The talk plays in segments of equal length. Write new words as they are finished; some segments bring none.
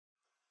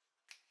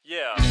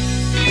Yeah.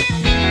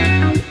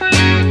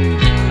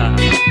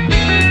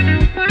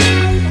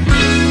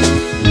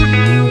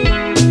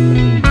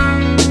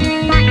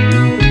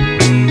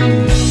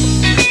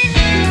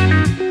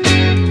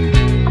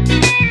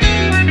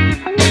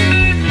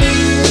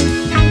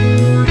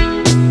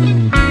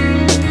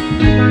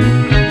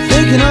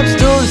 Thinking up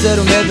stories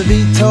that'll never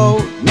be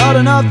told. Not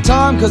enough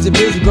time cause you're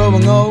busy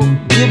growing old.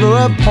 Give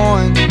her a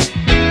point.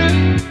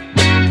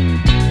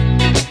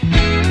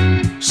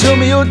 Show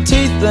me your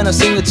teeth when I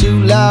sing it too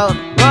loud.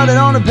 Write it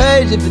on a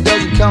page if it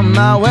doesn't come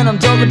out when I'm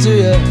talking to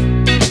you.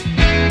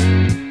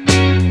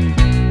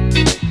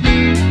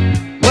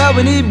 Well,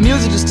 we need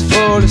music just to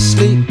fall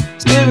asleep.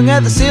 Staring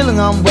at the ceiling,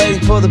 I'm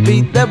waiting for the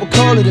beat that will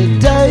call it a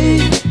day.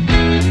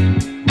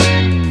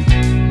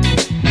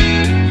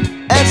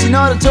 And she's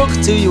not a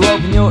talker till you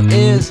open your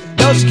ears.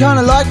 Don't you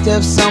kinda like to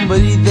have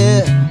somebody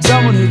there,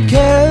 someone who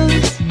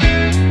cares?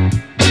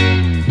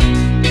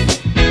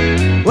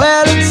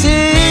 Well, it's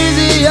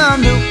easy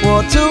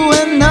underwater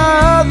when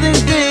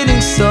nothing's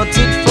getting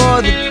sorted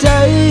for the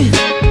day.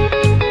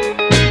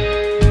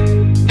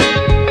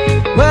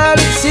 Well,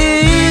 it's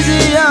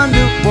easy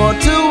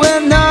underwater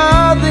when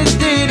nothing's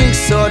getting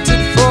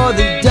sorted for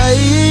the day.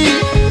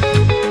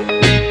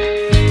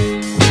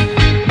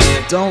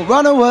 Don't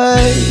run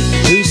away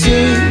too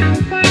soon.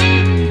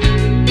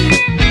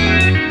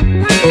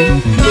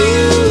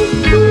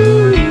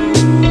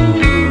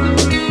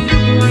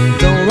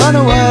 Don't run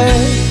away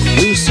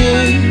too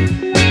soon.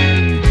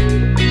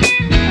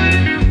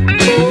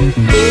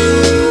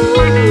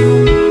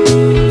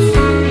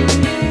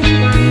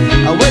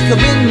 I wake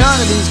up in none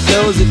of these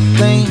clothes are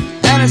clean,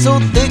 and it's so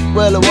thick,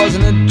 well it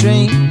wasn't a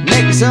dream.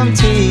 Make me some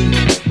tea.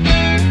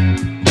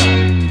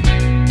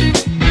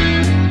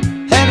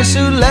 And the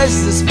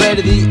shoelaces are spread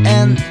at the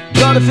end.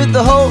 Try to fit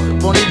the hole,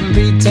 won't even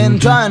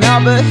pretend. Trying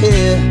out but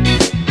here.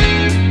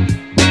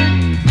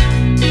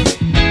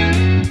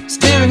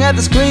 Staring at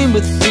the screen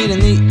with feet in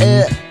the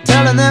air.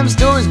 Telling them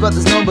stories but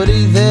there's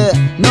nobody there.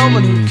 No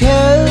one who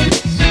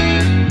cares.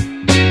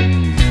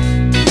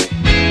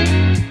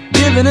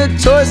 Giving a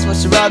choice,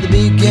 much rather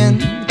begin.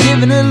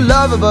 Giving a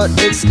lover but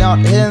it's not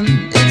him.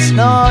 It's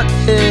not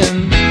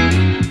him.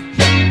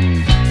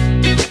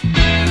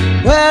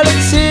 Well,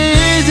 it's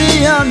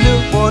easy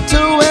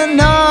underwater when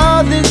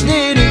nothing's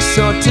getting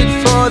sorted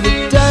for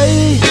the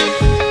day.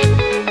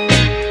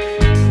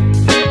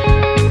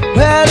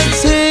 Well,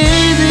 it's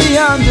easy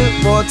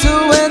underwater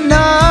when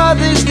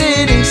nothing's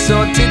getting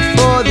sorted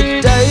for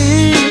the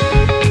day.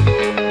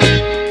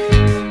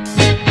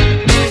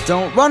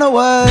 Don't run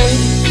away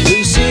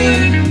too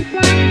soon.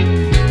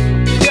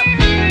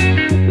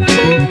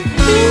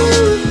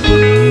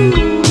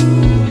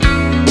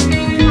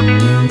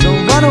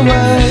 Don't run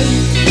away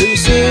too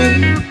soon.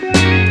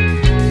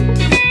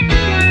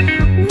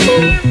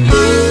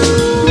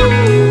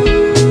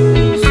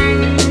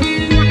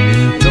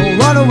 Don't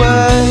run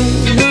away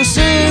too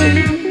soon.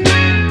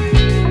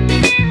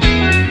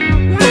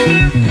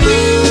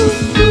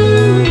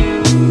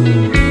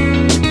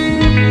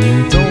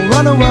 Don't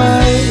run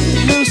away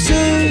too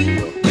soon.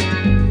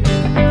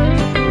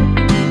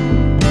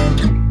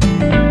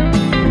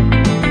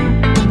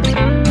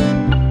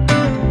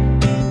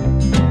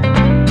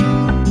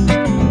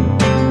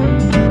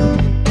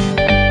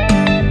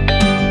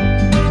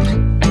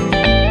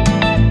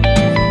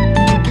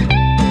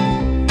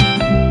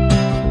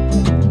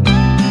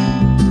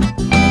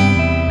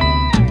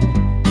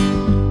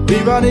 We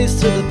run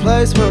east to the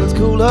place where it's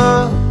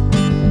cooler.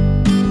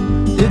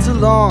 It's a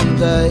long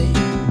day,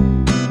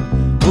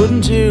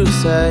 wouldn't you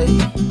say?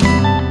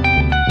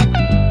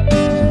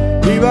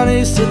 We run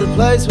east to the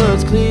place where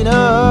it's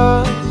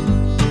cleaner.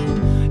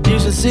 You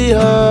should see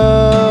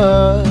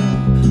her,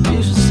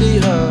 you should see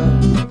her.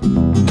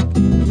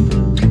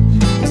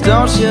 'Cause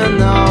don't you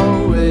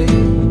know we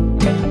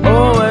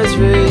always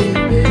read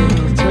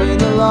between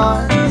the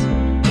lines?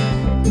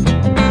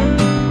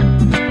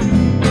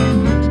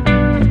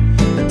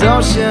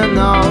 Don't you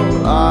know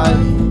I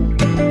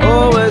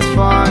always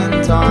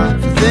find time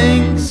for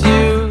things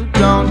you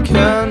don't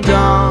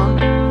condone?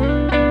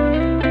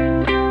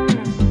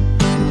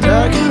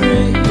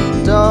 Daiquiri,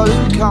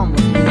 darling, come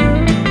with me.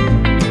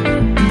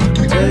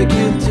 Take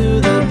you to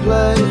the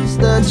place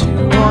that you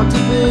want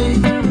to be.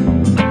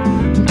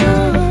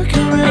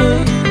 Daiquiri,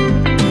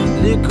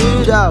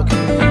 liquid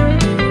alchemy.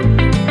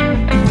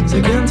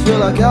 Seconds feel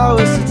like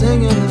hours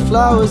sitting in the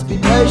flowers. Be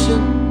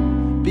patient,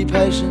 be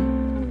patient.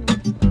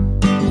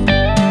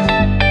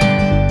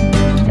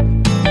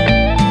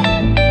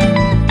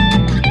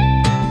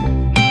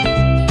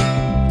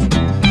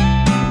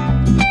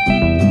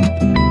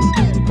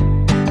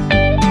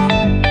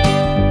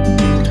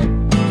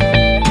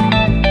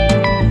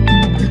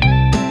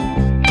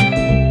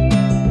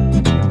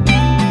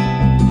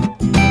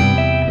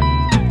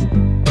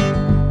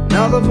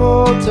 Now the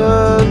fall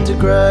turned to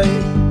grey.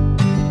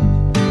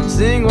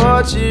 Sing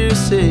what you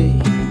see.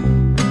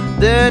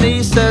 Then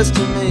he says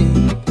to me,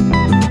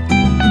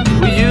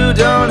 well, you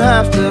don't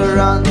have to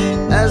run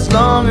as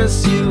long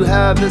as you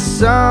have the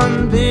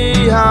sun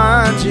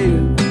behind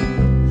you.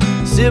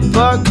 sip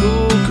a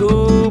cool,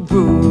 cool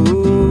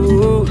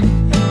brew.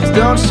 'Cause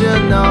don't you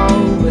know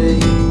we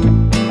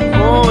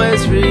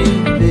always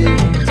read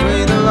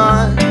between the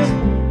lines?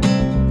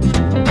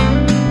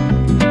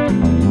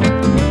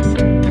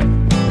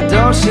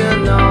 Don't you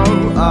know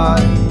I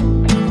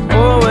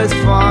always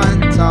find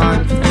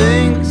time for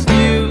things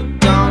you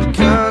don't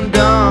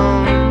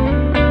condone?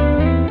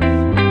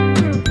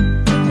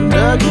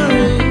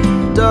 Daiquiri,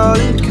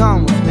 darling,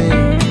 come with me.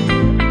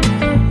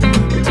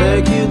 We'll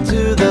take you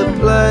to the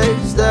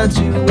place that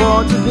you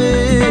want to be.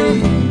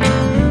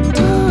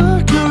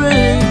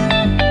 Daiquiri,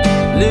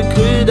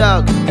 liquid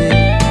alchemy.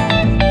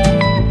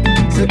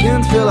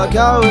 Seconds feel like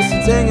hours,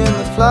 sitting in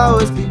the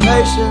flowers. Be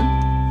patient,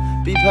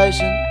 be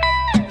patient.